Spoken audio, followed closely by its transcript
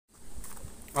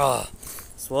Oh,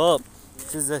 swap.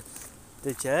 This is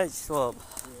the church swap.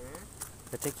 Yeah.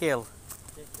 The Tickhill.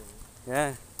 Tickhill.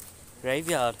 Yeah.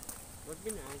 Graveyard. Would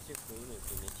be nice if we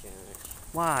lived in a church.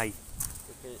 Why?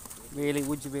 Because Really?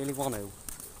 Would you really want to?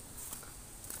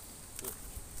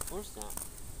 what's that?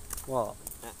 What?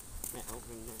 That metal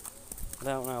thing there. I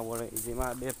don't know what it is. It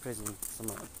might be a prison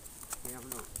somewhere. We have a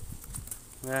look.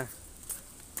 Yeah.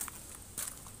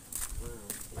 Wow,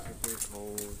 it's a big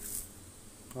hole.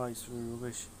 Right, it's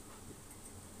rubbish.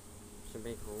 It's a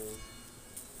big hole.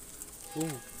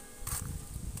 Ooh.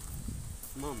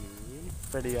 Mummy.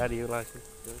 Freddie, how do you like it?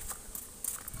 Good.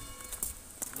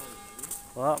 Mummy.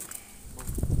 What?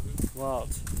 Mummy. What?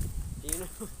 Do you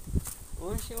know,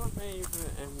 what's your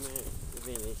favourite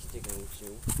village to go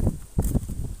to?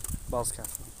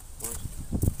 Boscastle.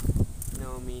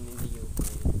 No, I mean in the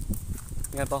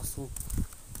UK. Yeah, Boston.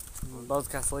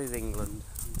 Boscastle is England.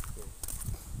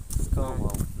 Yeah.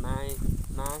 Cornwall. My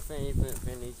favourite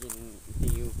village in the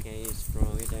UK is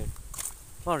Florida.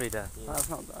 Florida. Yeah.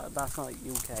 That's not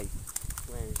UK.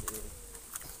 Where is it?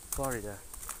 Florida.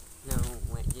 No,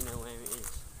 wait, do you know where it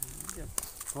is? Yeah.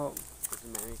 Well, It's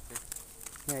America.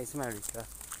 yeah, it's America.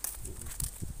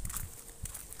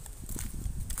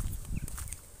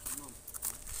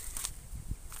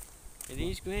 Are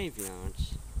these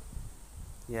graveyards?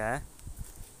 Yeah.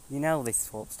 You know this,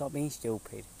 swap. Stop being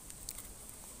stupid.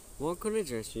 What colour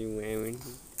dress are you wearing?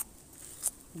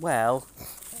 Well,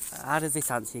 how does this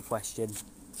answer your question?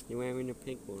 You're wearing a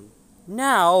pink one.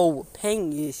 No!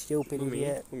 Pink, you stupid Come here,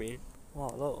 idiot. come here.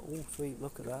 What, look. Oh, sweet,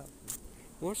 look at that.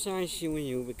 What size shoe are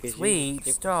you? Because Sweet,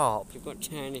 stop. you've got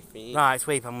tiny feet. Right,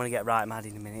 Sweep, I'm going to get right mad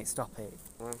in a minute. Stop it.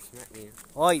 I'll smack you.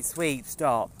 Oi, Sweep,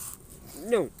 stop.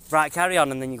 No. Right, carry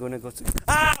on and then you're going to go to...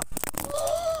 Ah!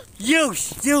 You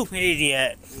stupid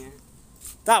idiot! Yeah.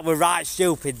 That were right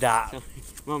stupid, that. Sorry.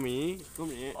 Mummy,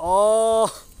 come here.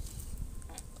 Oh!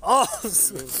 Oh!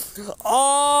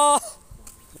 Oh!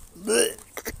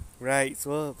 Right,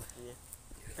 Swab.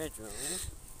 Pedro,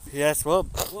 Yeah, Swab.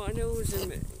 what are those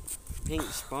pink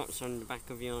spots on the back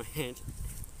of your head?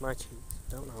 My cheeks.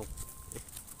 Don't know.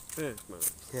 Birthmark.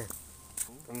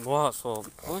 Yeah. What, Swab?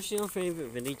 What's your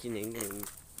favourite village in England?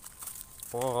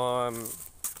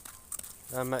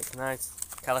 Nice.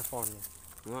 California.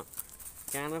 What?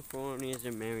 California's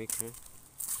America.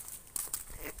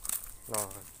 No,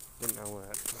 I didn't know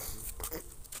that.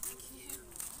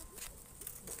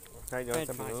 Right, you want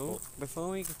to buy Pedro, Swab?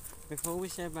 before we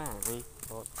say bye,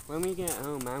 What? when we get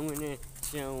home, I'm gonna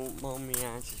show Mummy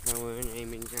how to spell her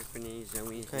name in Japanese. So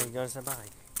we Okay, you want to say bye?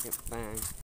 get bye.